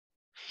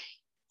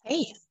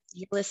Hey,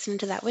 you're listening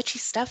to That Witchy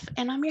Stuff,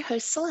 and I'm your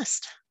host,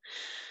 Celeste.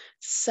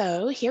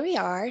 So here we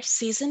are,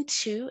 season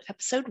 2,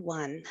 episode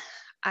 1.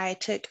 I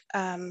took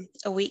a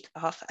week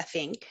off, I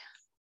think.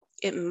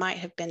 It might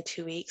have been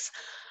 2 weeks.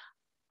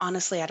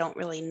 Honestly, I don't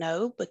really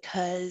know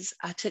because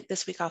I took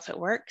this week off at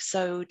work,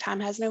 so time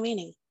has no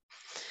meaning.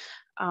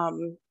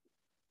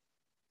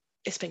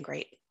 It's been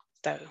great,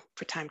 though,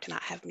 for time to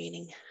not have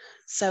meaning.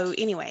 So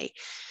anyway,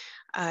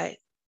 I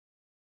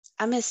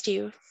missed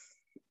you,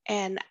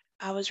 and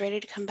I was ready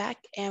to come back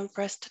and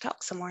for us to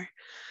talk some more.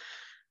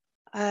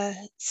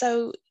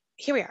 So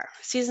here we are,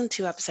 season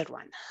 2, episode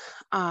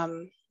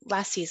 1.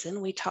 Last season,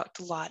 we talked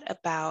a lot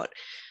about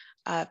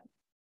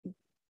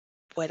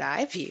what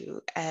I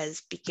view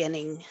as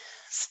beginning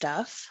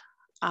stuff.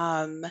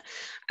 I've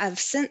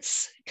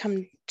since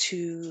come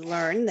to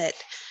learn that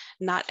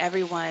not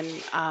everyone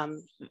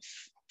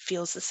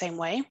feels the same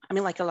way. I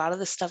mean, like a lot of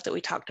the stuff that we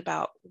talked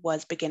about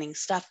was beginning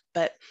stuff,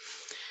 but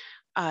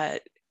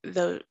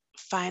the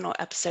final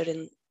episode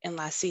in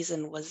last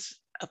season was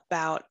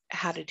about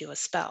how to do a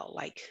spell,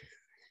 like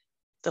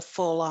the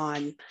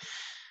full-on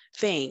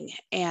thing.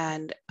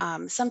 And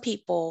some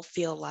people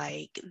feel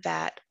like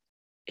that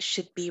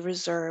should be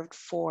reserved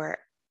for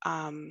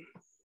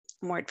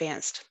more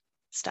advanced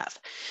stuff.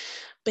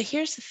 But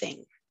here's the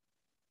thing.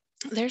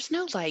 There's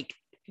no like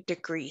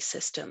degree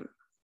system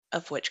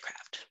of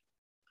witchcraft.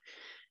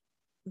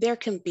 There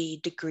can be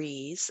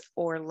degrees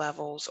or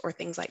levels or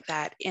things like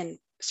that in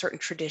certain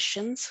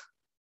traditions.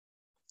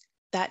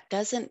 That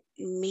doesn't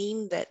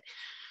mean that,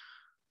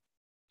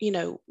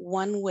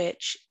 one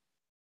witch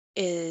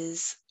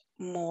is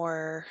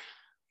more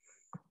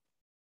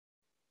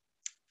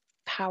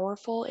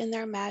powerful in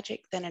their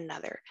magic than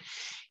another.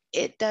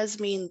 It does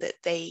mean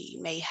that they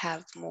may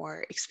have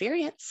more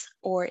experience,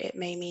 or it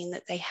may mean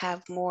that they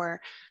have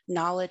more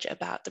knowledge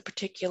about the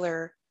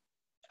particular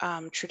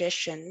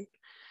tradition.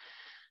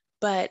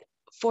 But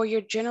for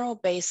your general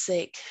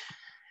basic,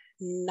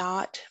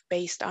 not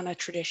based on a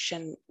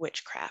tradition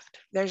witchcraft,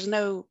 there's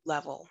no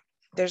level,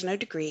 there's no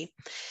degree,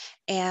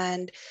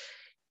 and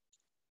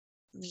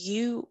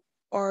you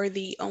are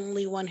the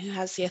only one who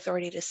has the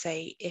authority to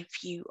say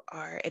if you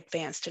are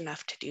advanced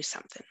enough to do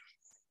something.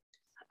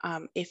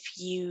 If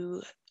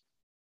you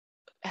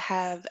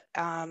have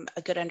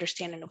a good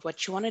understanding of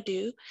what you want to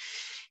do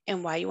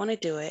and why you want to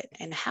do it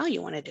and how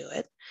you want to do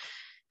it,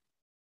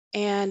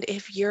 and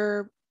if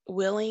you're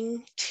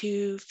willing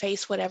to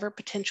face whatever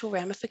potential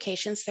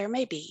ramifications there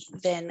may be,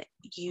 then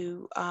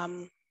you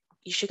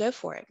should go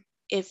for it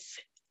if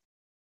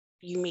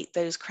you meet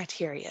those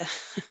criteria.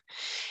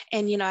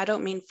 And, I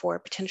don't mean for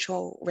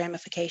potential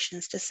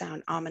ramifications to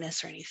sound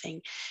ominous or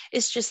anything.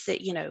 It's just that,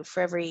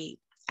 for every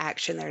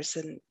action, there's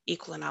an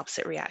equal and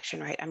opposite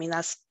reaction, right? I mean,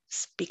 that's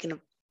speaking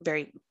of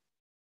very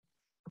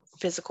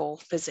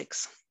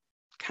physics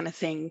kind of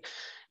thing,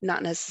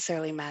 not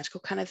necessarily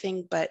magical kind of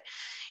thing, but,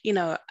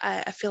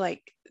 I feel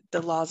like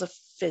the laws of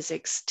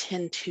physics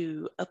tend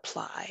to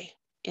apply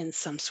in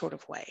some sort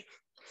of way.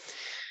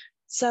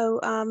 So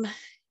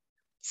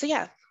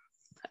yeah,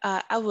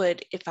 I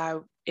would, if I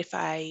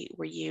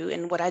were you,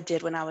 and what I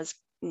did when I was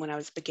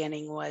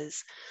beginning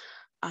was,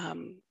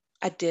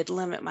 I did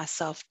limit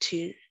myself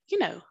to,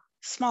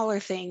 smaller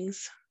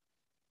things.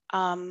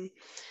 I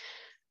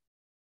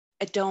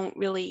don't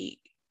really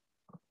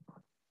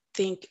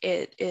think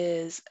it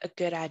is a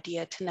good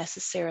idea to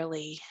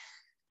necessarily,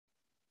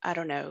 I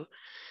don't know,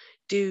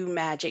 do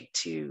magic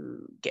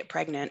to get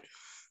pregnant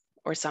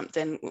or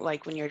something.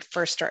 Like when you're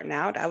first starting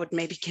out, I would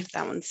maybe give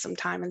that one some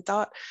time and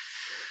thought.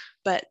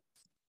 But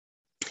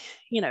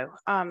you do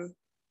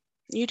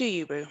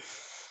you, boo.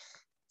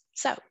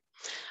 So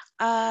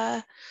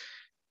I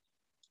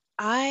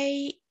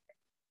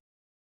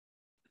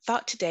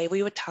thought today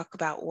we would talk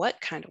about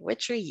what kind of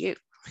witch are you?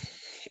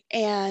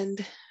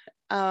 And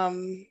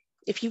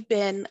if you've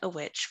been a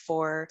witch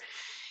for,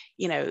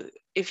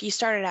 if you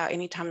started out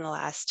anytime in the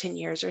last 10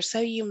 years or so,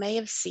 you may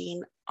have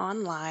seen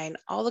online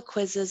all the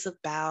quizzes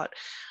about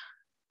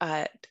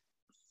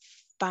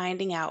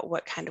finding out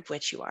what kind of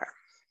witch you are.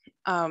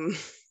 And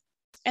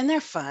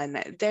they're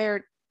fun.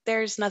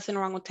 There's nothing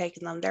wrong with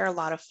taking them. They're a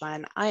lot of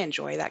fun. I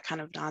enjoy that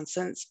kind of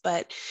nonsense,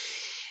 but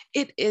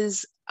it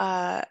is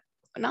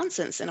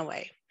nonsense in a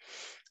way.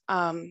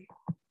 I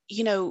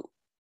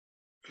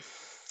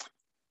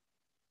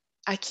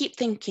keep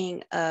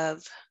thinking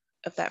of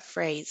that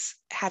phrase,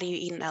 how do you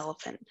eat an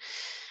elephant?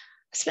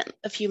 I spent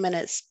a few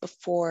minutes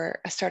before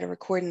I started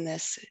recording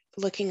this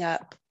looking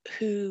up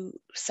who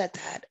said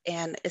that,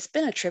 and it's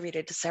been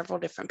attributed to several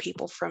different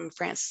people, from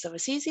Francis of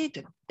Assisi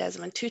to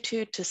Desmond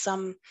Tutu to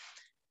some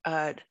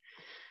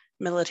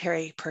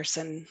military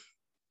person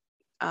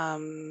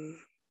in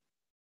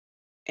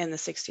the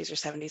 60s or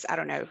 70s. I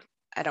don't know.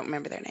 I don't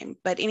remember their name.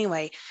 But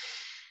anyway,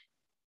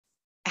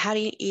 how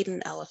do you eat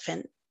an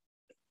elephant?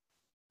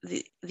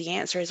 The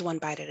answer is one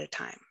bite at a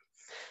time.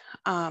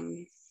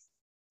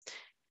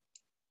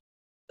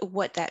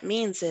 What that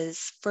means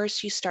is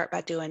first you start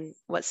by doing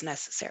what's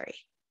necessary.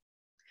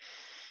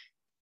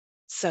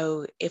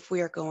 So if we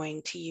are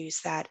going to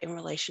use that in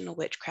relation to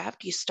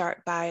witchcraft, you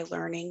start by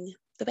learning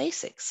the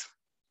basics,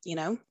 you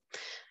know,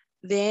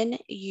 then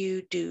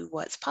you do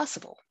what's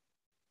possible.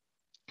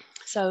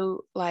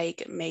 So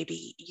like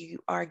maybe you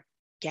are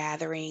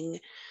gathering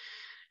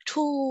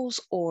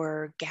tools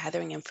or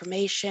gathering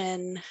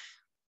information,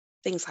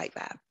 things like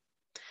that.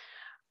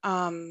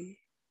 And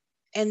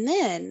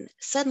then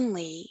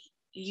suddenly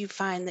you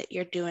find that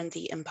you're doing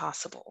the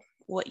impossible.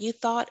 What you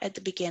thought at the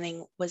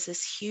beginning was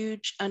this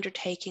huge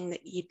undertaking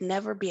that you'd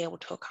never be able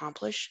to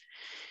accomplish,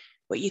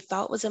 what you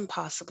thought was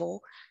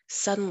impossible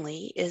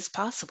suddenly is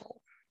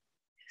possible.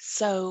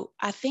 So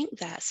I think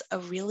that's a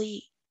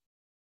really,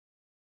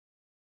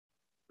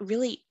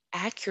 really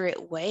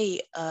accurate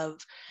way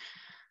of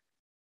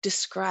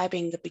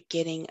describing the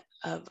beginning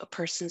of a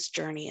person's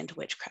journey into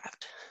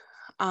witchcraft.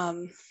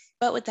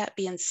 But with that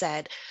being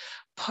said,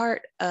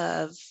 part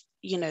of,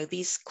 you know,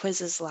 these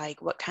quizzes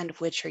like what kind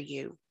of witch are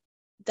you,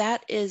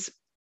 that is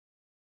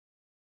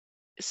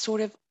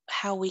sort of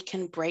how we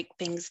can break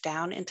things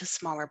down into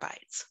smaller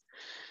bites.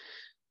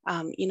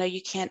 You know,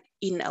 you can't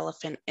eat an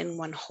elephant in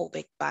one whole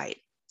big bite.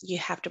 You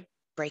have to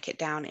break it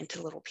down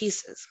into little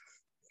pieces.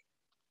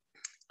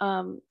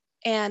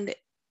 And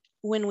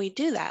when we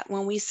do that,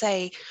 when we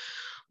say,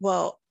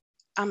 well,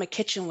 I'm a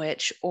kitchen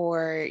witch,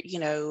 or, you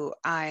know,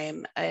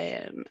 I'm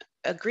a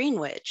green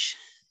witch,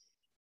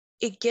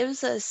 it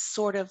gives us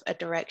sort of a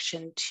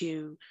direction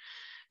to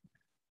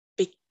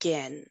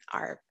begin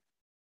our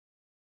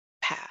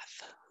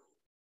path.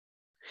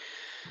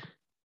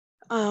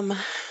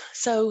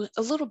 So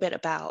a little bit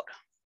about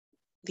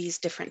these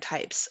different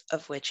types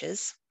of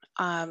witches.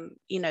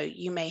 You know,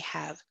 you may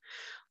have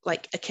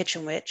like a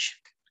kitchen witch,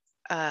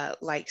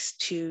 likes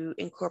to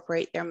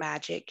incorporate their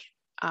magic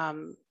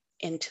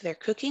into their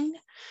cooking,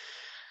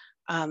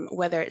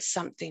 whether it's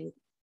something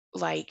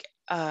like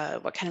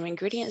what kind of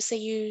ingredients they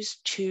use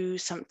to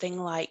something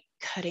like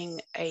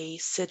cutting a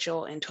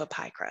sigil into a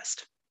pie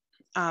crust.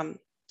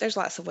 There's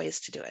lots of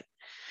ways to do it.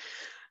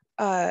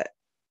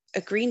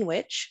 A green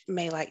witch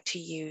may like to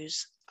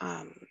use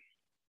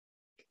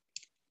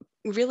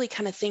really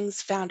kind of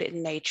things found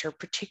in nature,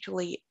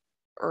 particularly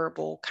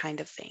herbal kind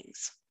of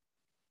things.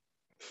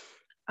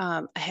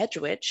 A hedge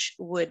witch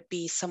would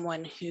be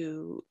someone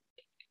who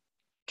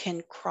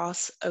can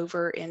cross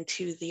over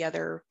into the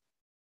other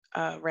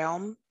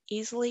realm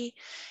easily,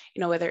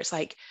 you know, whether it's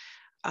like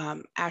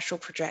astral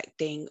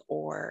projecting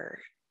or,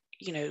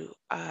 you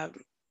know,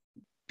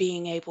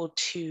 being able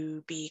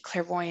to be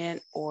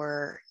clairvoyant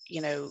or,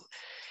 you know,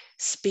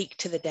 speak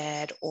to the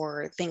dead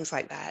or things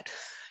like that.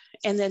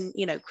 And then,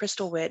 you know,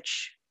 crystal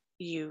witch,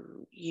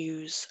 you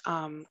use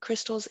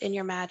crystals in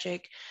your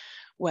magic,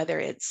 whether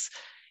it's,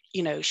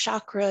 you know,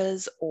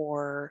 chakras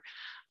or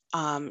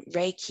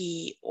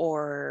Reiki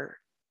or,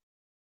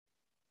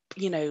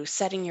 you know,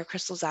 setting your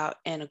crystals out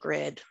in a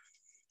grid,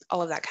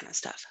 all of that kind of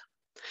stuff.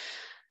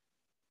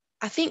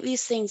 I think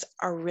these things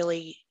are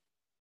really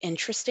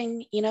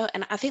interesting, you know,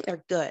 and I think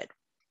they're good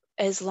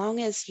as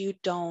long as you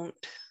don't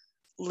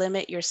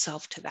limit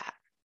yourself to that.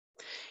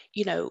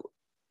 You know,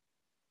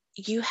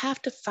 you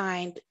have to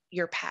find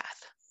your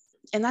path.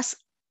 And that's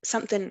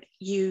something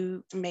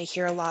you may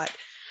hear a lot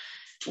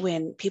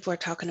when people are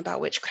talking about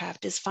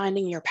witchcraft, is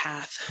finding your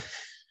path.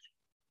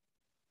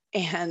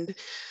 And,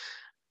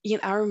 you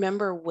know, I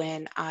remember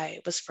when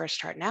I was first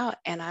starting out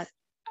and I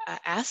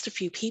asked a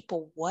few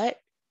people, what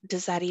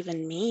does that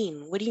even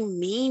mean? What do you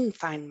mean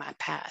find my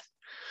path?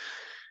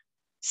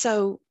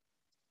 So,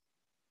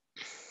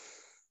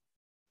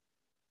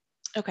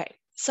 okay,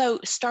 so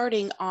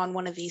starting on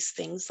one of these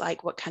things,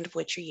 like what kind of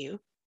witch are you,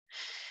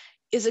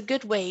 is a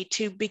good way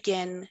to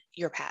begin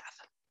your path.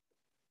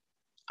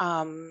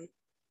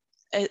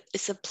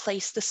 It's a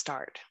place to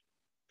start.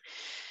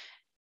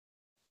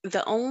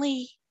 The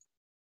only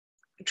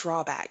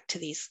drawback to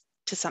these,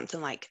 to something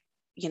like,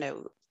 you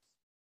know,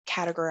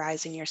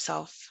 categorizing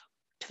yourself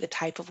to the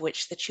type of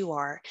witch that you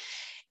are,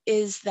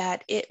 is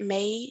that it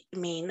may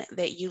mean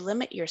that you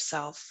limit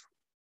yourself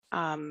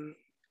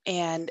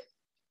and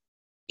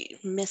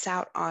miss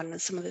out on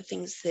some of the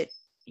things that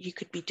you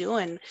could be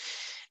doing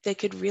that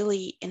could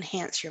really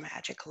enhance your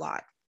magic a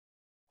lot.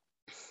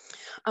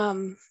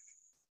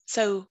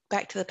 So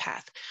back to the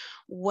path.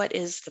 What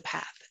is the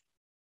path?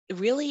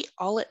 Really,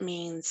 all it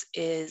means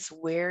is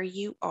where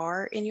you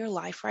are in your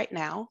life right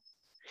now.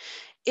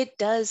 It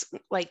does,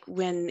 like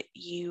when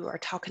you are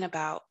talking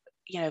about,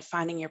 you know,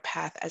 finding your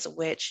path as a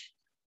witch,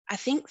 I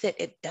think that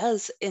it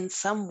does in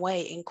some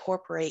way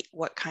incorporate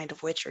what kind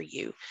of witch are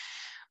you,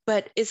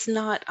 but it's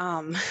not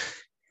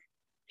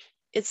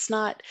it's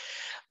not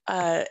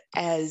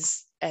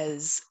as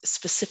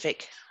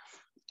specific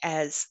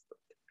as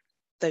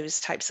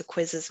those types of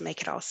quizzes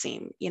make it all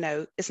seem. You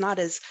know, it's not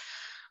as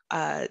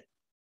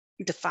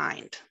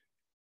defined.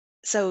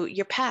 So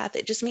your path,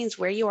 it just means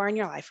where you are in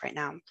your life right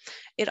now.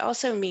 It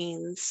also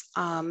means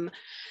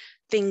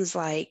things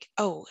like,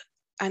 oh,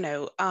 I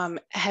know,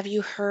 have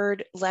you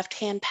heard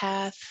left-hand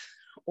path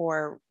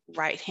or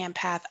right-hand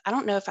path. I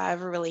don't know if I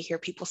ever really hear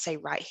people say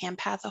right-hand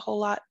path a whole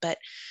lot, but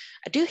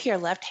I do hear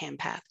left-hand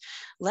path.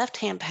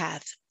 Left-hand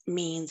path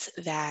means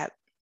that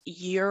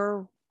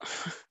you're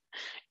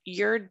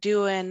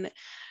doing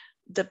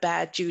the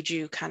bad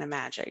juju kind of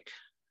magic,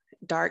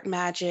 dark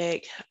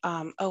magic.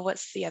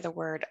 What's the other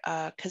word?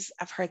 Because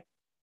I've heard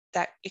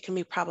that it can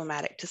be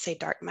problematic to say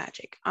dark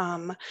magic.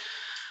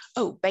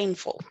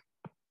 Baneful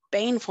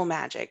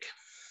magic.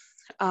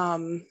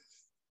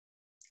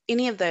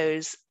 Any of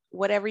those,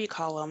 whatever you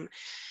call them,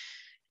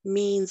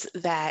 means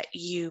that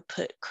you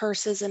put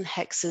curses and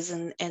hexes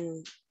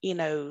and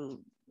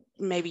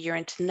maybe you're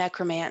into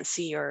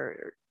necromancy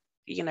or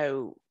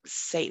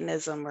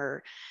Satanism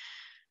or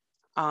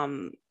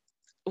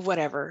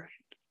whatever,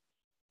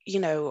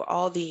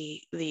 all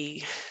the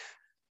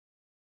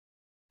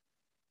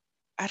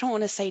I don't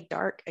want to say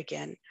dark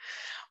again,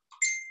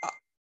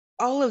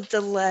 all of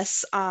the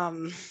less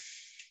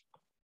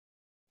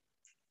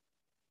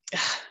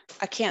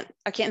I can't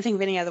think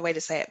of any other way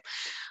to say it.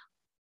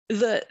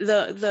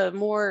 The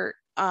more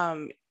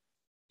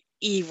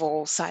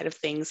evil side of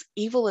things.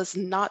 Evil is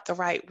not the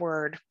right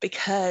word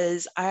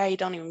because I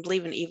don't even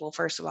believe in evil,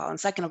 first of all, and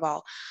second of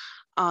all,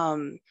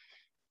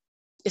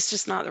 it's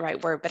just not the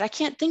right word. But I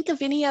can't think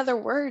of any other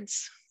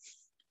words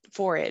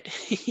for it.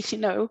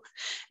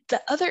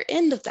 The other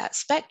end of that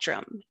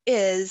spectrum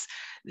is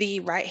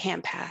the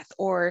right-hand path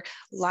or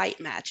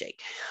light magic.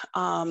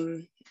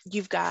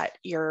 You've got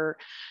your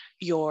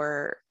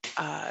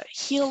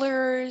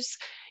healers,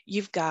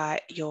 you've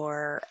got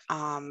your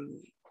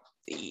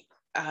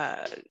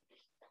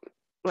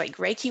like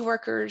Reiki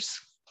workers.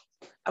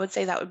 I would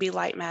say that would be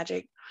light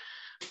magic,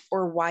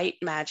 or white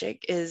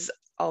magic is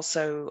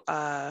also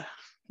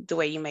the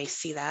way you may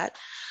see that.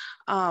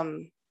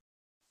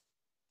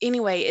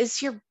 Anyway,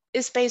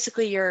 it's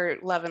basically your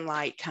love and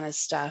light kind of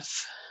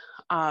stuff.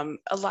 A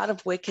lot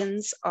of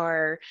Wiccans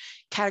are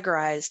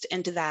categorized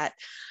into that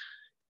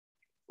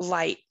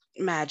light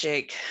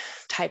magic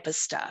type of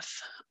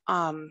stuff.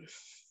 There's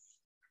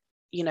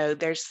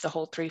the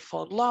whole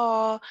threefold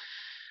law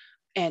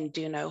and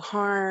do no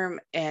harm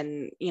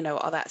and,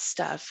 all that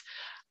stuff.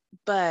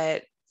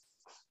 But,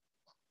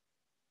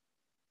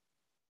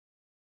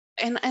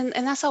 and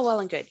that's all well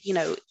and good,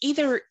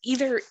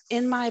 either,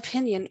 in my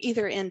opinion,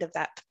 either end of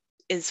that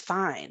is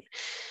fine.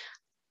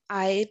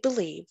 I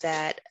believe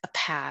that a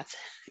path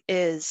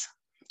is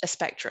a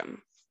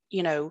spectrum.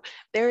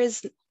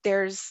 There's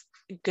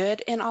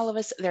good in all of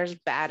us, there's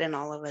bad in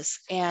all of us.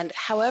 And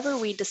however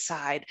we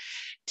decide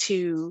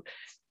to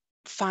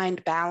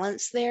find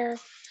balance there,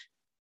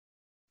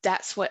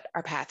 that's what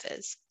our path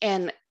is.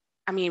 And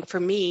I mean, for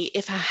me,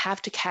 if I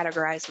have to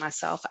categorize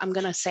myself, I'm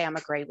going to say I'm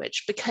a gray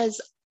witch because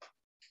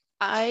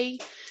I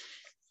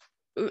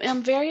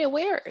am very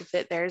aware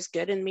that there's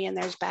good in me and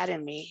there's bad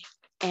in me.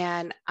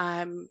 And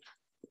I'm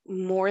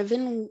more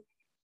than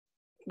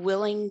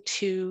willing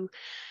to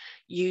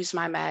use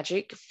my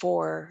magic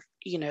for,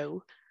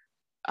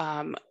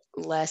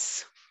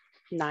 less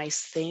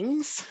nice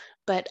things,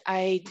 but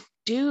I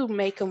do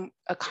make a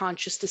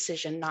conscious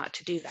decision not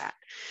to do that.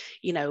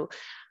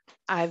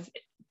 I've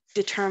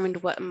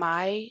determined what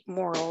my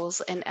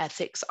morals and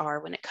ethics are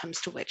when it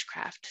comes to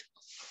witchcraft.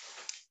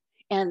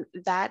 And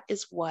that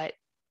is what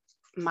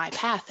my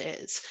path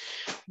is.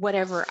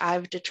 Whatever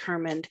I've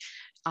determined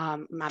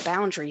my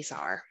boundaries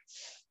are.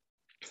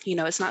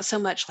 It's not so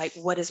much like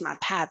what is my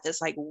path,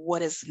 it's like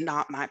what is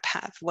not my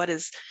path, what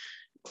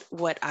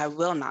I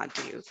will not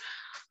do.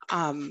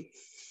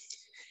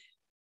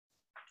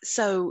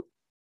 So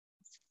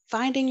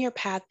finding your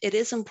path, it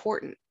is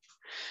important,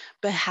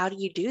 but how do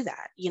you do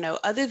that?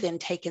 Other than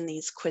taking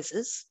these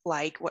quizzes,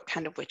 like what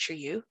kind of witch are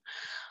you?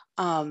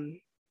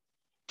 I'm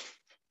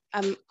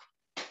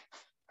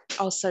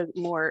also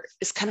more,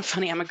 it's kind of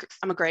funny, I'm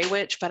a gray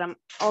witch, but I'm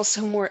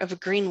also more of a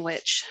green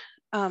witch.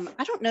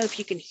 I don't know if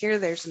you can hear,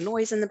 there's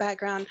noise in the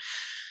background.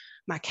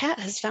 My cat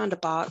has found a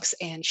box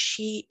and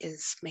she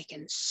is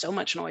making so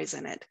much noise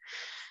in it.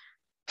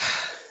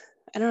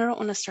 And I don't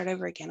want to start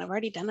over again. I've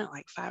already done it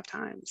like 5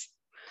 times.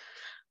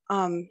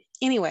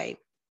 Anyway,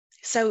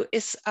 so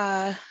it's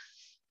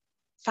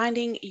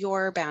finding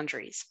your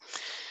boundaries.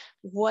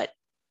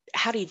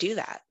 How do you do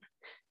that?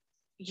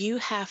 You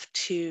have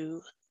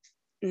to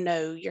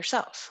know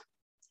yourself.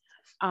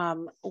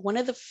 One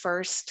of the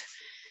first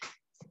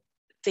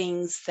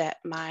things that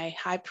my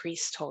high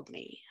priest told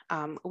me,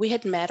 we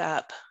had met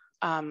up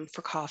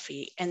for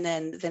coffee, and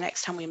then the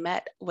next time we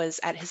met was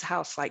at his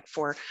house, like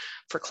for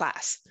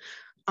class,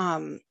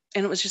 and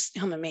it was just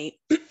him and me.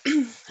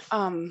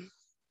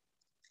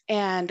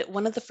 And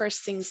one of the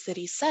first things that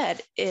he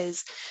said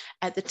is,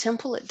 at the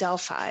temple at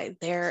Delphi,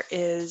 there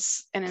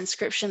is an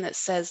inscription that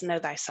says, "Know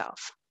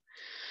thyself."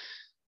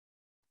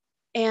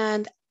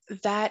 And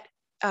that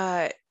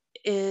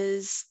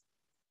is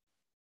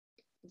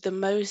the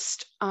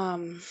most,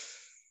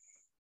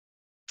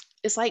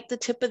 it's like the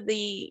tip of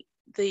the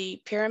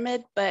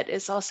pyramid, but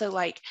it's also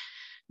like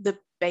the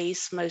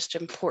base, most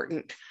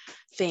important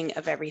thing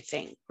of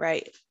everything,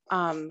 right?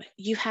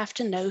 You have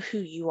to know who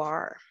you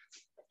are.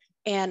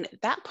 And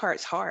that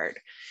part's hard.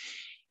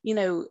 You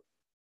know,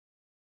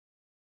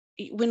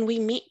 when we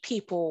meet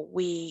people,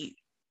 we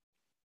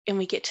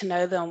get to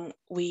know them,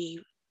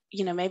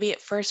 maybe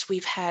at first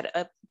we've had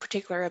a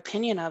particular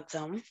opinion of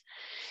them.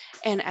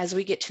 And as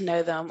we get to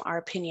know them, our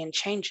opinion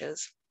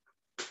changes.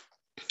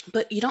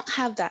 But you don't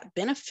have that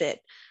benefit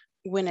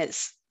when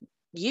it's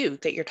you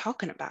that you're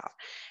talking about.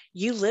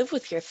 You live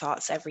with your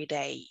thoughts every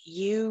day.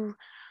 You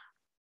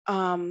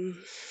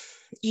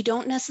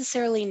don't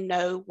necessarily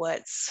know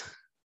what's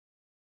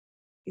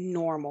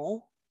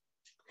normal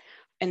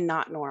and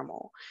not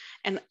normal.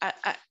 And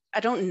I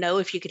don't know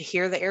if you could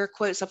hear the air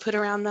quotes I put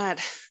around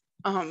that.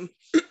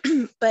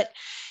 But,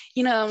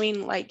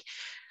 like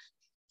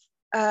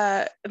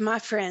my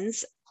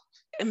friends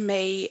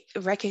may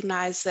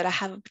recognize that I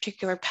have a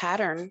particular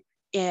pattern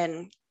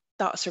in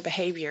thoughts or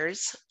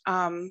behaviors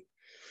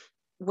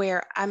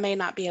where I may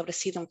not be able to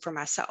see them for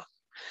myself.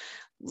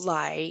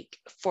 Like,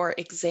 for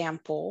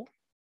example,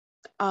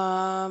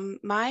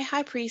 my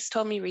high priest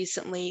told me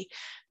recently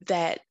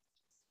that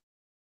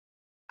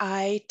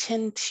I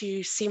tend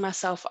to see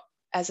myself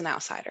as an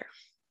outsider,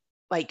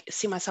 like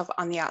see myself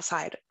on the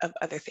outside of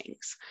other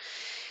things.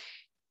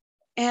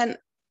 And,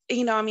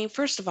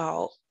 first of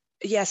all,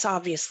 yes,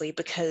 obviously,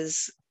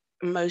 because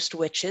most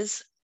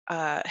witches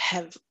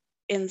have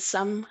in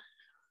some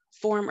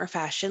form or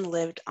fashion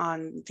lived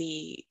on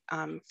the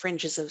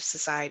fringes of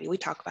society. We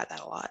talk about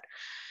that a lot.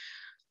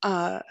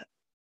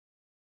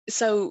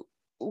 So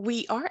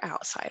we are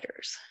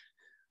outsiders.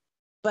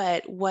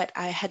 But what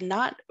I had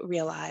not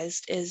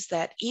realized is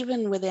that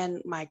even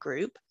within my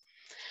group,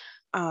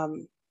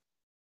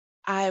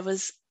 I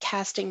was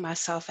casting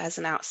myself as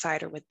an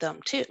outsider with them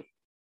too.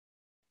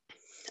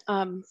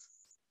 And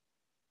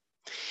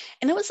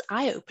it was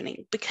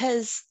eye-opening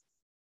because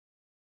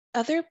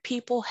other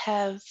people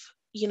have,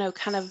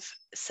 kind of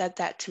said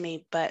that to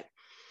me, but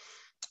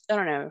I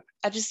don't know,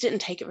 I just didn't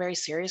take it very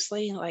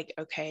seriously. Like,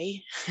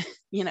 okay,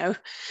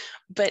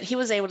 but he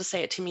was able to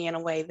say it to me in a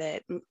way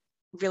that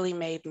really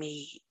made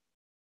me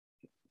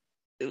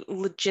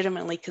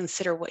legitimately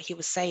consider what he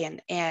was saying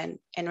and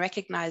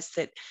recognize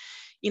that,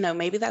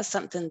 maybe that's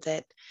something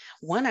that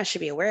one, I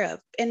should be aware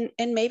of, and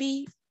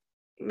maybe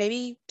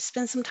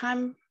spend some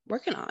time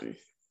working on.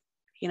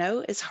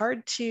 It's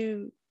hard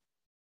to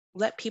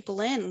let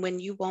people in when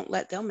you won't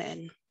let them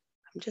in.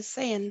 I'm just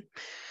saying,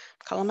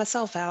 calling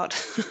myself out.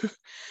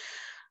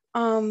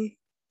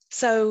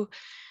 So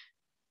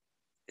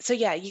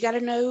yeah, you got to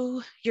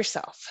know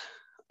yourself.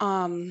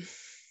 And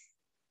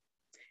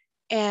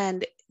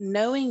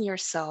knowing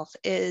yourself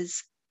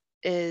is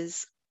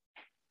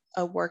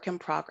a work in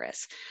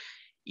progress.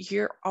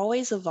 You're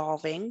always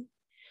evolving,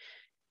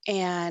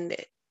 and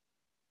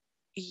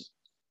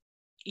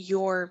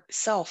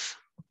yourself,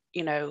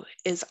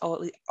 is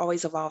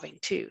always evolving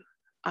too.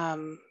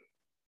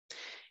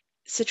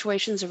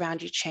 Situations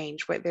around you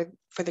change, whether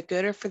for the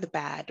good or for the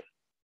bad,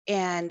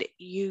 and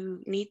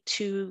you need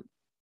to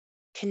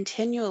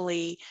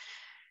continually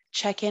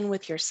check in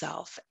with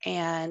yourself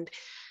and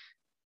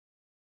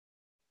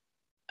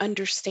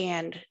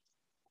understand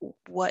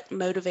what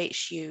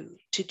motivates you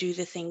to do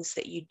the things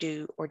that you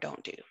do or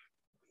don't do.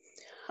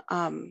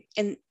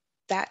 And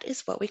that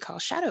is what we call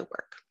shadow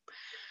work.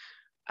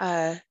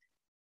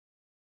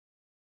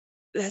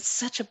 That's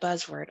such a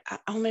buzzword. I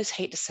almost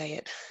hate to say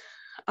it.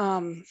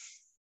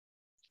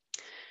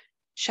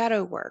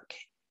 Shadow work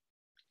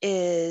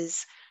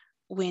is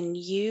when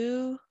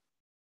you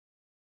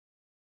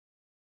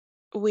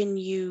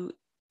the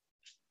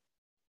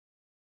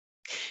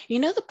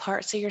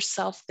parts of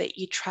yourself that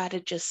you try to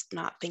just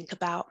not think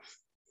about,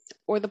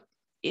 or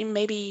it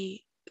may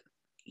be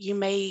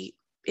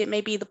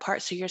the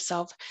parts of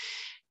yourself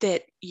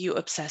that you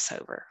obsess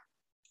over.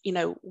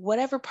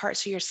 Whatever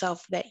parts of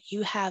yourself that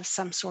you have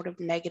some sort of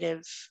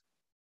negative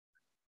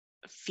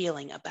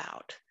feeling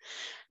about.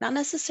 Not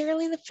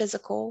necessarily the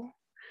physical.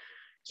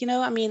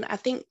 I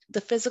think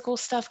the physical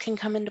stuff can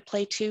come into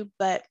play too,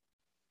 but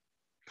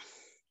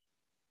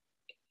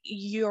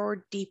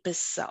your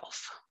deepest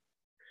self.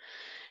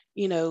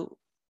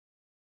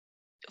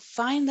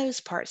 Find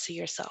those parts of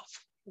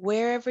yourself.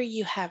 Wherever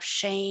you have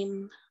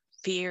shame,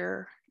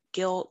 fear,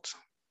 guilt,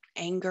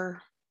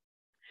 anger,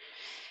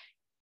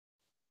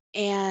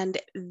 and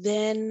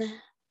then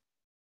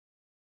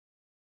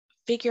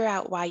figure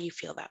out why you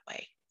feel that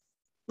way.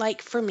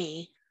 Like for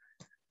me,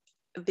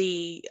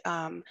 the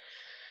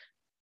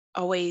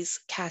always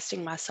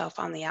casting myself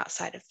on the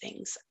outside of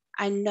things.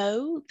 I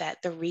know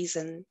that the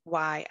reason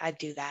why I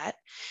do that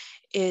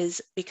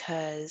is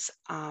because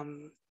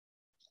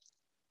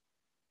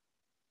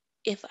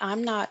if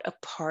I'm not a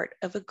part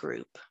of a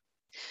group,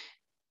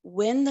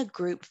 when the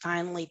group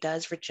finally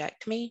does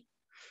reject me,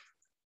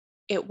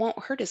 it won't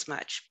hurt as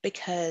much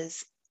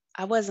because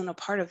I wasn't a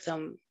part of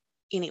them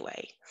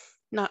anyway.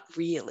 Not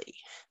really.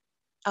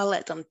 I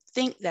let them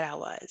think that I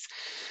was,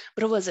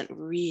 but I wasn't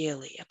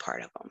really a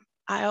part of them.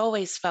 I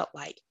always felt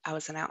like I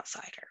was an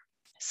outsider.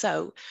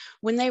 So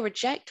when they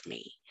reject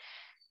me,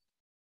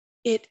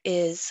 it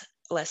is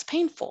less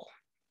painful.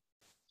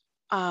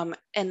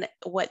 And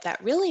what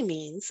that really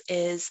means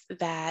is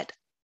that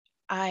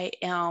I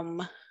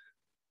am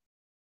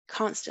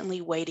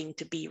constantly waiting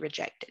to be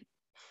rejected.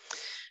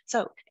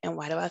 So, and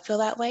why do I feel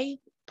that way?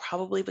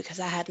 Probably because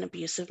I had an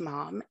abusive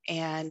mom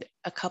and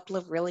a couple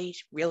of really,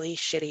 really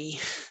shitty,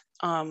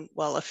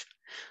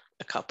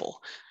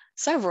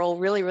 several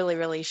really, really,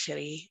 really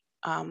shitty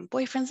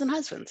boyfriends and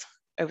husbands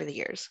over the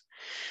years.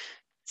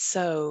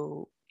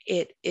 So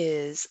it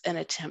is an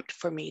attempt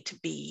for me to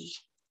be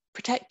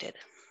protected.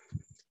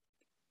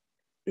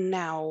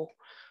 Now,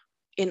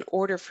 in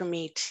order for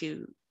me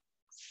to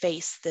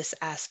face this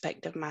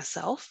aspect of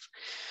myself,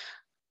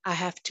 I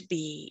have to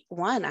be,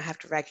 one, I have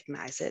to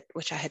recognize it,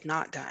 which I had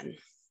not done.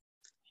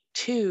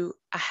 Two,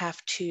 I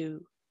have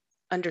to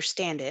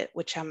understand it,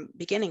 which I'm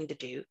beginning to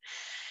do.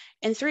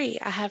 And three,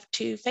 I have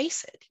to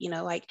face it,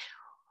 like,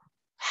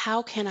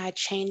 how can I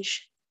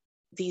change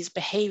these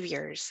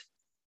behaviors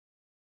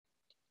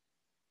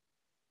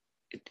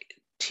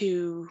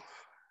to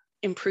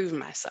improve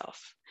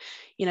myself?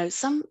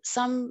 Some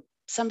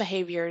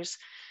behaviors,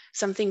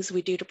 some things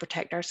we do to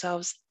protect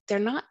ourselves, they're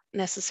not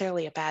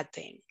necessarily a bad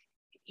thing.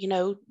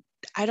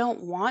 I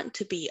don't want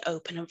to be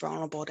open and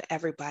vulnerable to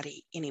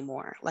everybody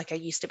anymore, like I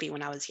used to be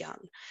when I was young.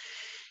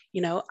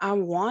 I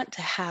want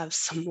to have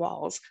some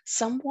walls.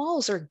 Some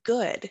walls are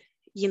good,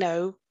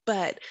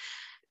 but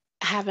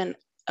having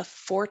a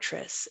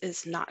fortress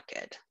is not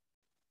good.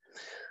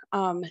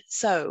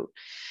 So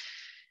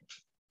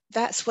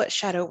that's what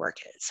shadow work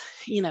is,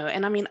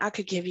 and I mean, I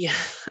could give you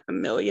a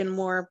million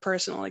more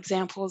personal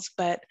examples,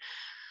 but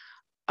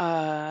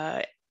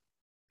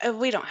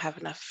we don't have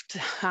enough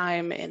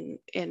time in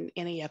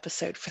any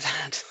episode for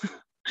that.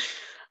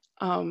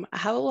 I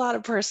have a lot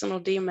of personal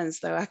demons,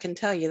 though, I can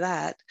tell you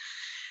that.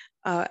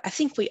 I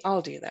think we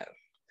all do, though.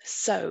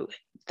 So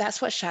that's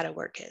what shadow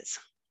work is.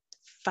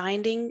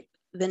 Finding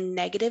the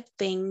negative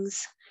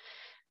things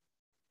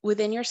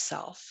within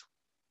yourself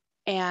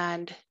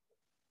and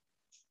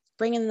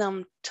bringing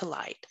them to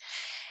light.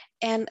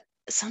 And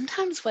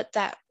sometimes what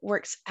that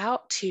works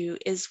out to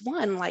is,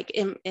 one, like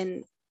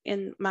in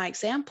my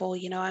example,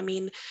 I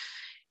mean,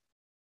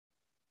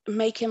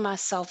 making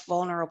myself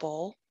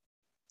vulnerable.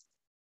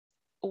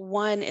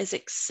 One is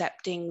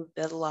accepting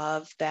the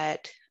love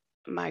that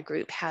my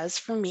group has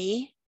for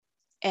me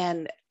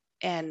and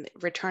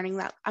returning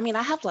that. I mean,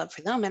 I have love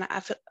for them and I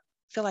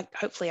feel like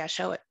hopefully I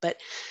show it, but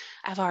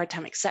I have a hard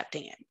time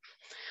accepting it.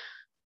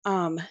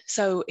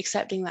 So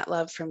accepting that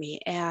love for me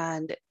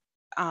and,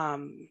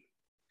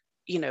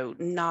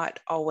 not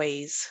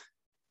always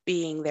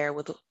being there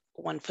with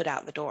one foot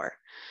out the door.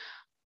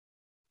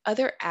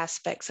 Other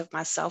aspects of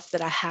myself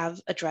that I have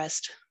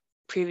addressed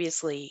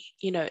previously,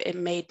 it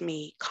made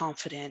me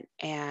confident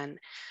and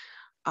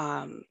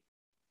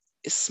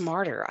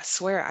smarter. I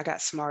swear I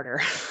got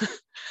smarter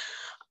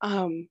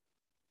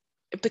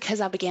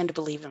because I began to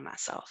believe in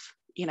myself,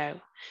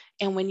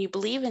 and when you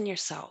believe in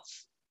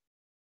yourself,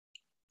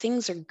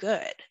 things are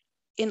good.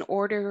 In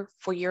order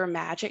for your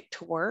magic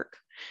to work,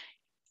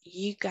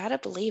 you got to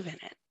believe in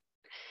it.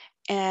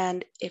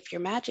 And if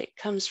your magic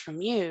comes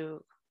from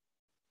you,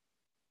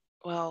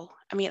 well,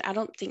 I mean, I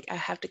don't think I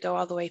have to go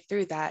all the way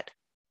through that.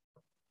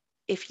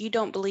 If you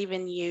don't believe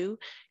in you,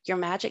 your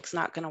magic's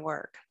not going to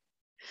work.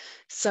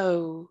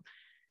 So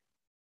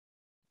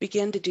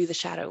begin to do the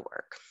shadow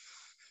work.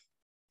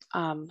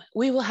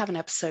 We will have an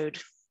episode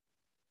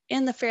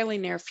in the fairly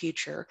near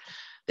future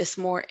that's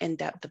more in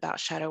depth about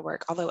shadow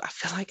work, although I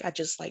feel like I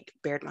just like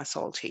bared my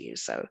soul to you.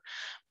 So,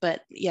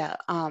 but yeah,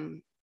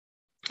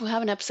 we'll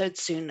have an episode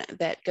soon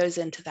that goes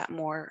into that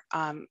more.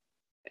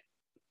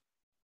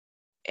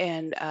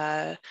 And,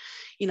 I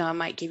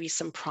might give you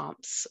some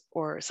prompts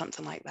or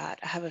something like that.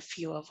 I have a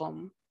few of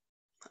them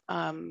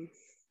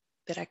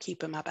that I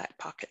keep in my back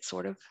pocket,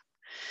 sort of.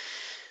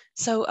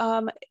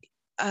 So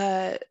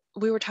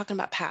we were talking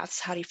about paths.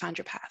 How do you find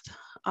your path?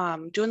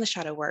 Doing the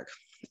shadow work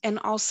and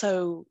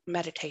also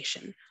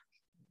meditation.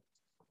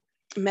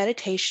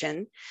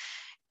 Meditation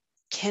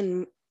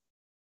can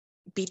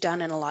be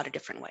done in a lot of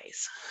different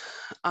ways.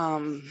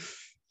 A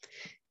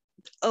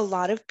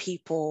lot of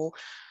people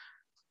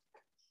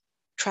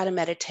try to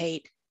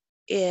meditate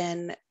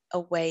in a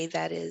way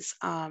that is,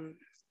 having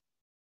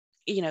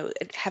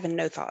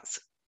no thoughts,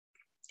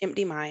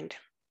 empty mind.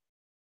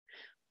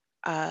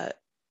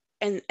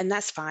 And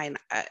that's fine.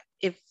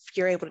 If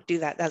you're able to do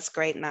that, that's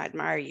great, and I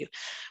admire you.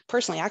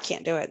 Personally, I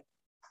can't do it.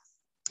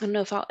 I don't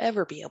know if I'll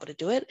ever be able to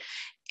do it.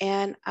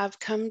 And I've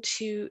come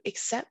to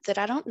accept that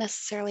I don't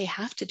necessarily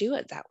have to do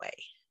it that way.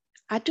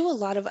 I do a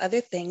lot of other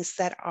things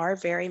that are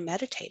very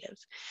meditative.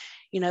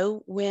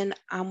 When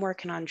I'm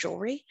working on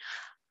jewelry,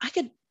 I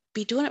could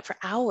be doing it for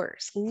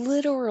hours,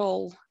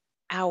 literal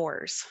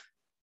hours,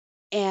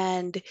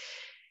 and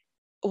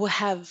will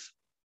have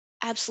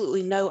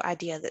absolutely no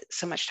idea that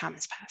so much time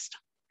has passed.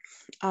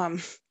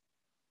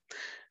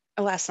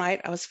 Last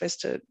night I was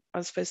supposed to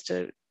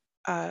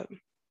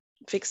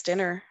fix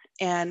dinner,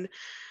 and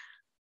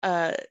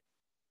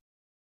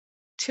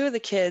two of the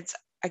kids,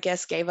 I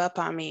guess, gave up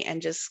on me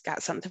and just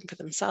got something for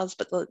themselves.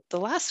 But the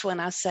last one,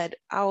 I said,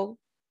 I'll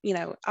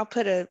I'll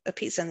put a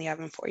pizza in the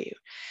oven for you.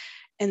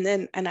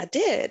 And I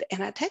did.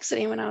 And I texted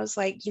him and I was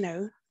like,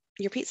 your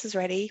pizza's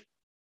ready.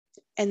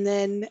 And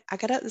then I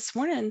got up this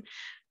morning,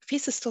 the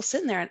pizza's still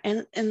sitting there.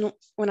 And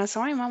when I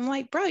saw him, I'm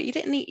like, bro, you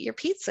didn't eat your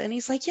pizza. And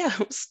he's like, yeah,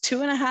 it was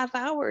 2.5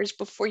 hours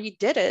before you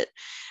did it.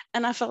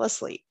 And I fell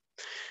asleep.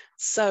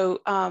 So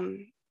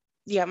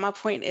yeah, my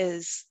point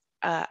is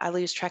I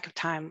lose track of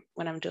time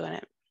when I'm doing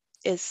it,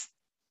 is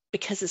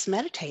because it's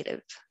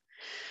meditative.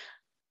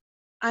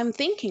 I'm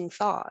thinking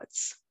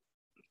thoughts,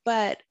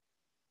 but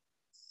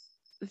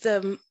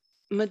the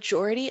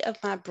majority of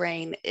my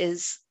brain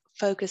is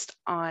focused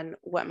on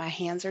what my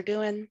hands are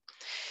doing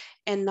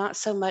and not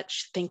so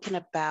much thinking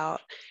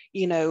about,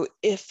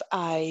 if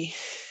I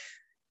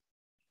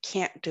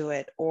can't do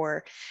it,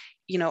 or,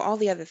 all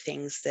the other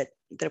things that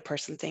a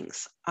person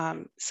thinks.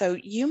 So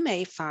you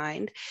may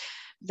find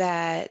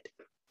that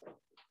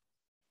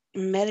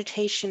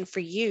meditation for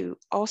you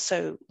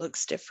also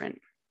looks different.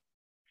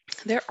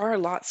 There are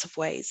lots of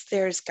ways.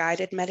 There's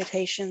guided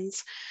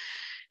meditations.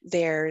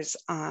 There's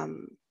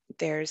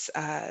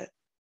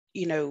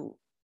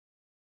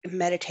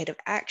meditative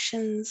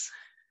actions.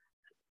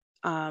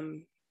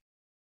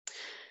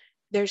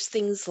 There's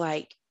things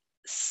like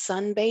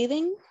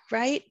sunbathing,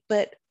 right?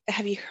 But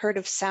have you heard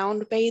of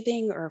sound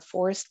bathing or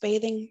forest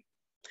bathing?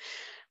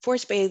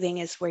 Forest bathing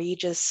is where you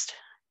just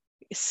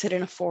sit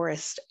in a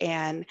forest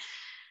and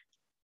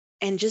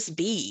just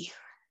be,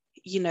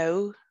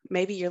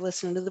 maybe you're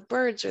listening to the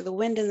birds or the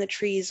wind in the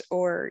trees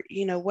or,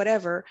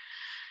 whatever.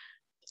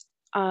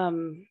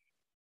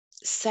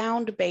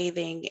 Sound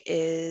bathing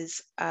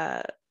is,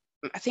 I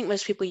think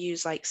most people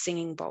use like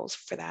singing bowls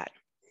for that.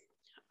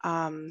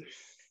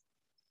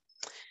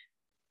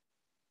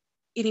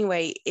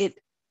 Anyway, it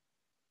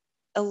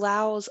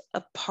allows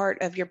a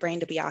part of your brain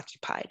to be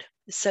occupied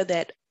so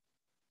that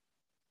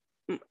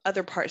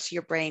other parts of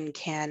your brain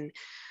cannot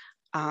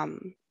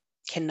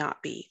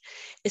be.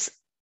 It's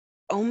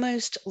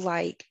almost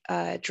like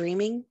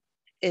dreaming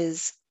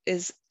is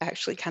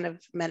actually kind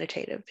of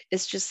meditative.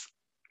 It's just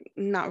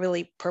not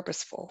really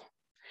purposeful.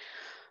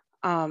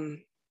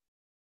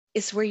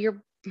 It's where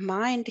your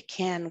mind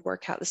can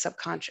work out the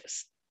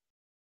subconscious,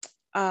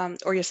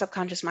 or your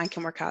subconscious mind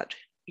can work out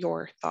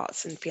your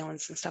thoughts and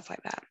feelings and stuff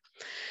like that.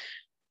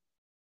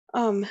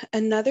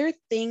 Another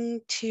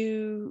thing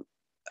to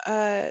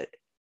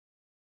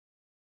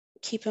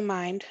keep in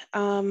mind,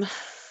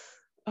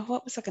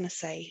 what was I going to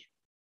say?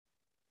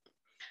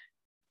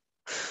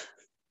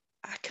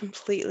 I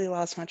completely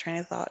lost my train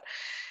of thought.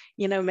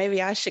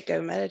 Maybe I should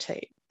go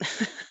meditate.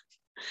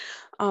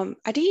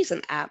 I do use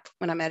an app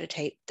when I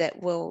meditate that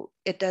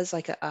it does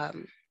like a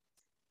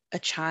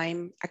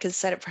chime. I can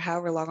set it for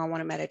however long I want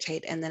to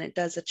meditate, and then it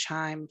does a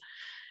chime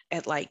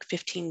at like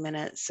 15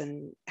 minutes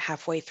and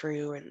halfway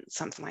through and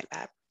something like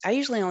that. I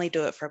usually only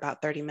do it for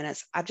about 30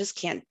 minutes. I just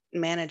can't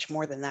manage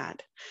more than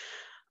that.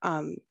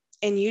 And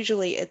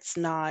usually it's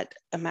not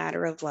a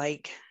matter of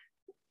like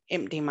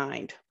empty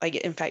mind. Like,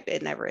 in fact,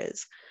 it never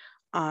is.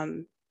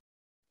 But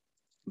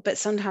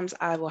sometimes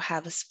I will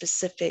have a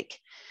specific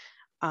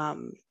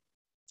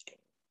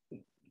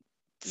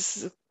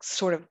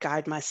sort of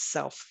guide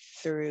myself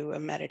through a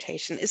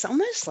meditation. It's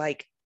almost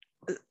like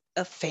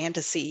a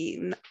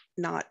fantasy,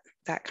 not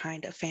that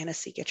kind of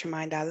fantasy, get your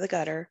mind out of the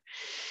gutter.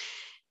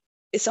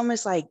 It's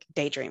almost like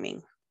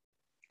daydreaming,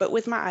 but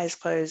with my eyes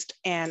closed,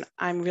 and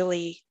I'm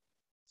really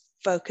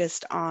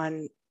focused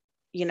on,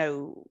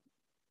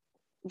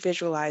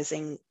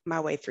 visualizing my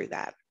way through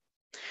that.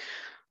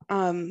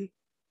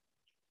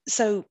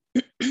 So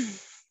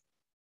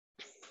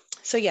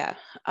yeah,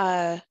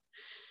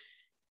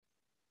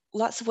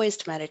 lots of ways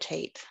to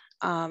meditate.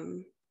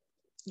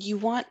 You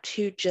want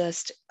to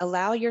just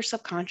allow your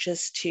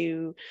subconscious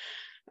to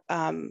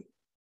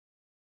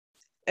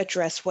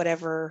address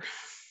whatever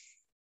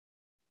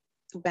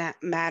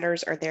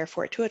matters are there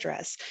for it to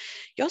address.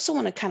 You also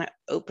want to kind of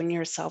open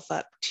yourself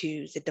up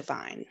to the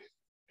divine,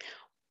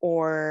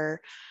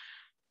 or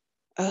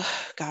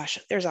gosh,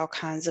 there's all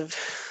kinds of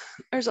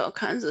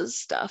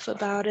stuff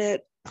about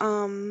it.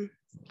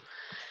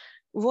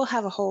 We'll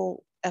have a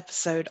whole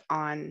episode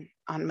on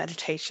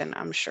meditation,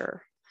 I'm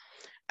sure.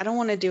 I don't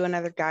want to do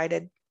another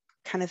guided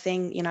kind of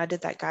thing. I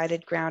did that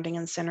guided grounding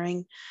and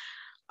centering.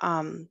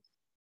 I'm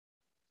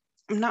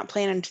not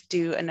planning to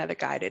do another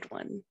guided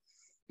one.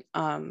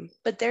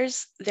 But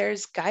there's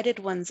guided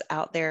ones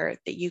out there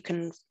that you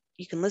can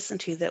listen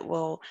to that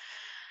will,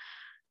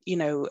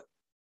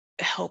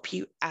 help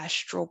you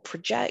astral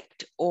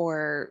project,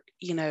 or,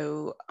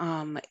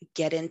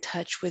 get in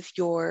touch with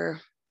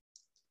your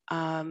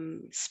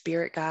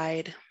spirit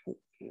guide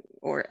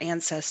or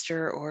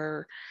ancestor,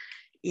 or,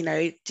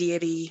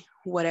 deity,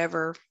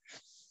 whatever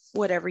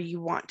you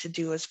want to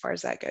do as far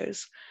as that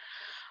goes.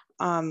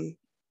 And,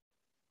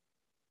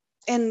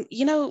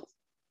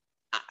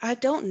 I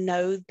don't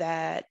know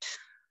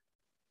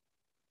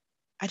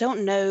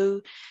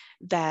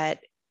that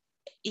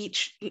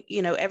each,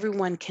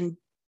 everyone can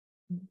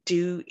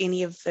do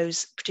any of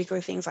those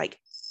particular things, like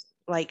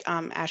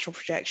astral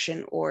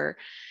projection or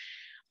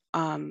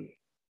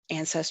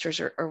ancestors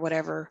or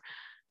whatever.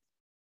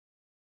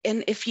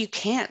 And if you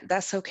can't,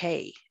 that's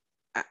okay.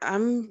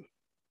 I'm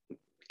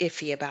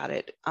iffy about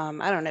it. I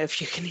don't know if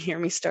you can hear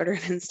me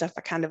stuttering and stuff.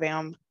 I kind of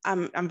am.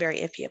 I'm very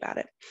iffy about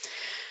it.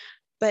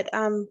 But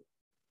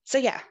so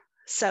yeah.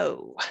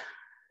 So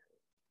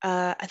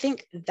I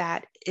think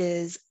that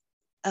is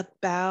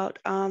about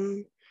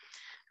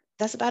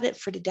that's about it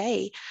for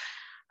today.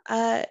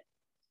 I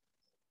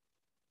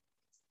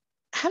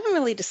haven't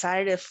really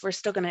decided if we're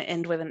still going to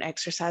end with an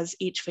exercise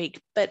each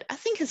week, but I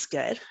think it's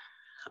good.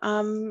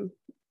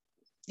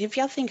 If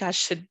y'all think I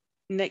should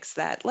nix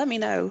that, let me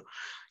know.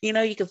 You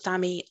know, you can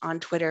find me on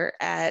Twitter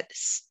at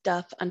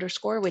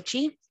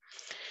stuff_witchy.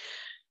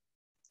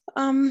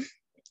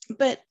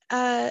 But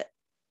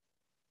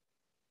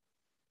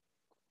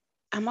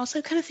I'm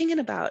also kind of thinking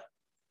about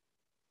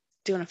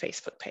doing a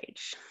Facebook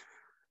page.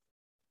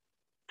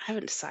 I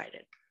haven't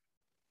decided.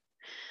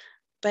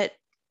 But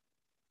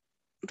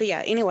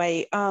yeah,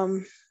 anyway,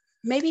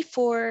 maybe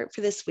for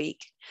this week,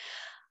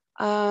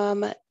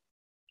 you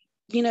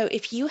know,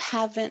 if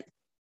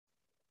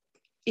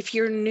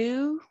you're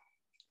new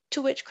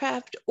to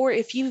witchcraft, or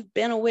if you've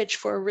been a witch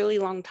for a really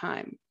long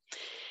time,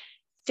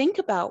 think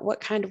about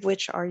what kind of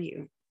witch are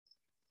you?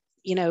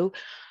 You know,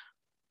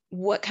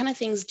 what kind of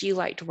things do you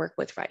like to work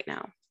with right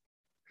now?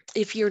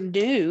 If you're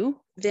new,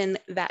 then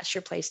that's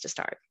your place to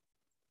start.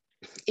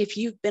 If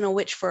you've been a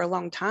witch for a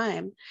long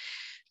time,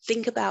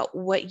 think about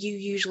what you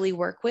usually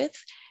work with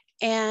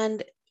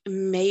and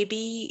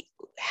maybe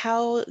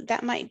how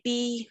that might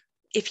be.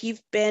 If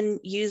you've been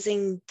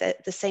using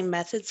the same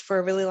methods for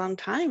a really long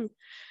time,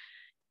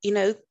 you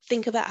know,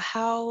 think about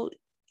how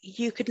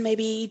you could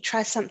maybe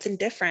try something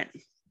different.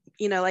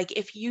 You know, like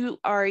if you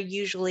are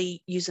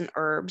usually using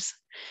herbs,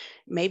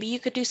 maybe you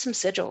could do some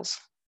sigils,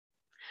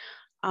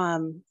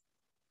 and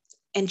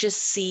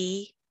just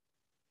see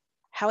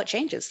how it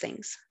changes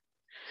things.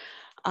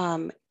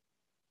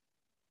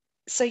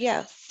 So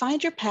yeah,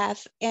 find your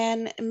path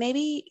and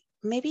maybe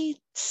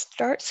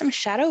start some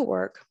shadow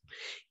work.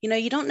 You know,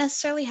 you don't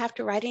necessarily have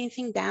to write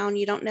anything down.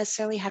 You don't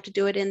necessarily have to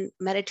do it in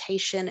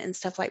meditation and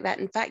stuff like that.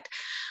 In fact,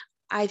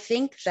 I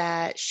think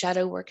that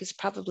shadow work is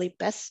probably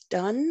best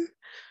done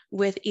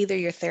with either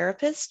your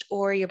therapist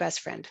or your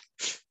best friend.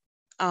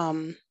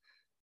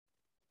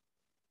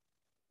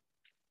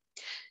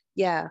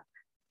 Yeah,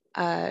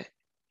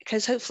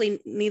 because hopefully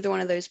neither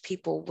one of those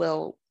people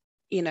will,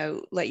 you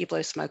know, let you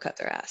blow smoke up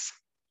their ass.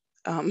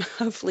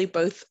 Hopefully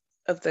both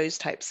of those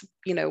types,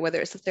 you know,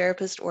 whether it's a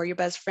therapist or your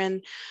best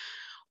friend,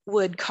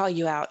 would call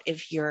you out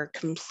if you're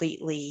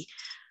completely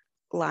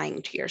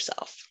lying to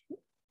yourself.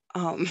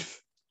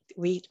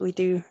 We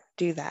do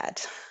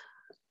that.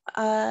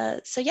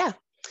 So yeah,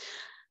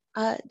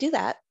 do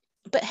that.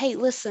 But hey,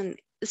 listen,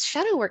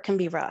 shadow work can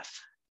be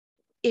rough.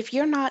 If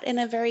you're not in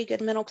a very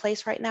good mental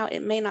place right now,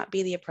 it may not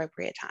be the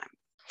appropriate time.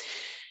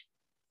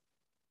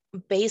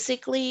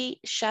 Basically,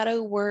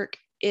 shadow work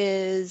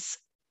is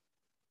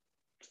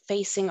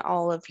facing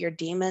all of your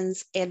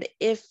demons. And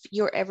if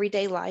your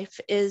everyday life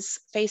is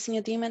facing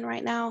a demon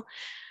right now,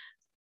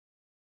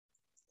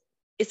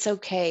 it's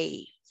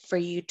okay for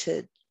you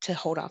to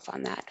hold off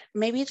on that.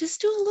 Maybe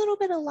just do a little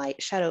bit of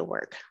light shadow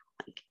work.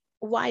 Like,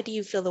 why do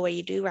you feel the way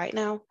you do right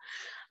now?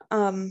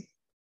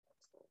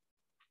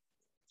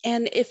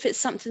 And if it's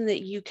something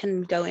that you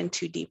can go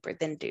into deeper,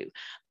 then do.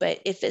 But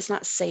if it's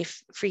not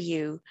safe for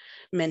you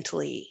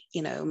mentally,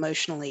 you know,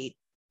 emotionally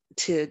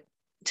to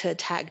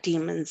attack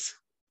demons,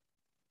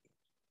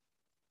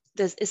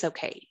 this is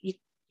okay. You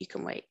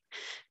can wait.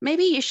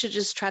 Maybe you should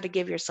just try to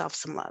give yourself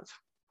some love.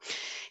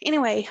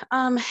 Anyway,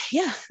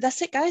 yeah,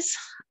 that's it, guys.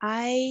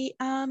 I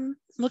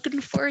looking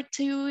forward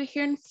to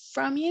hearing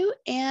from you,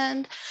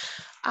 and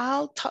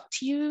I'll talk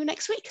to you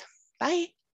next week. Bye.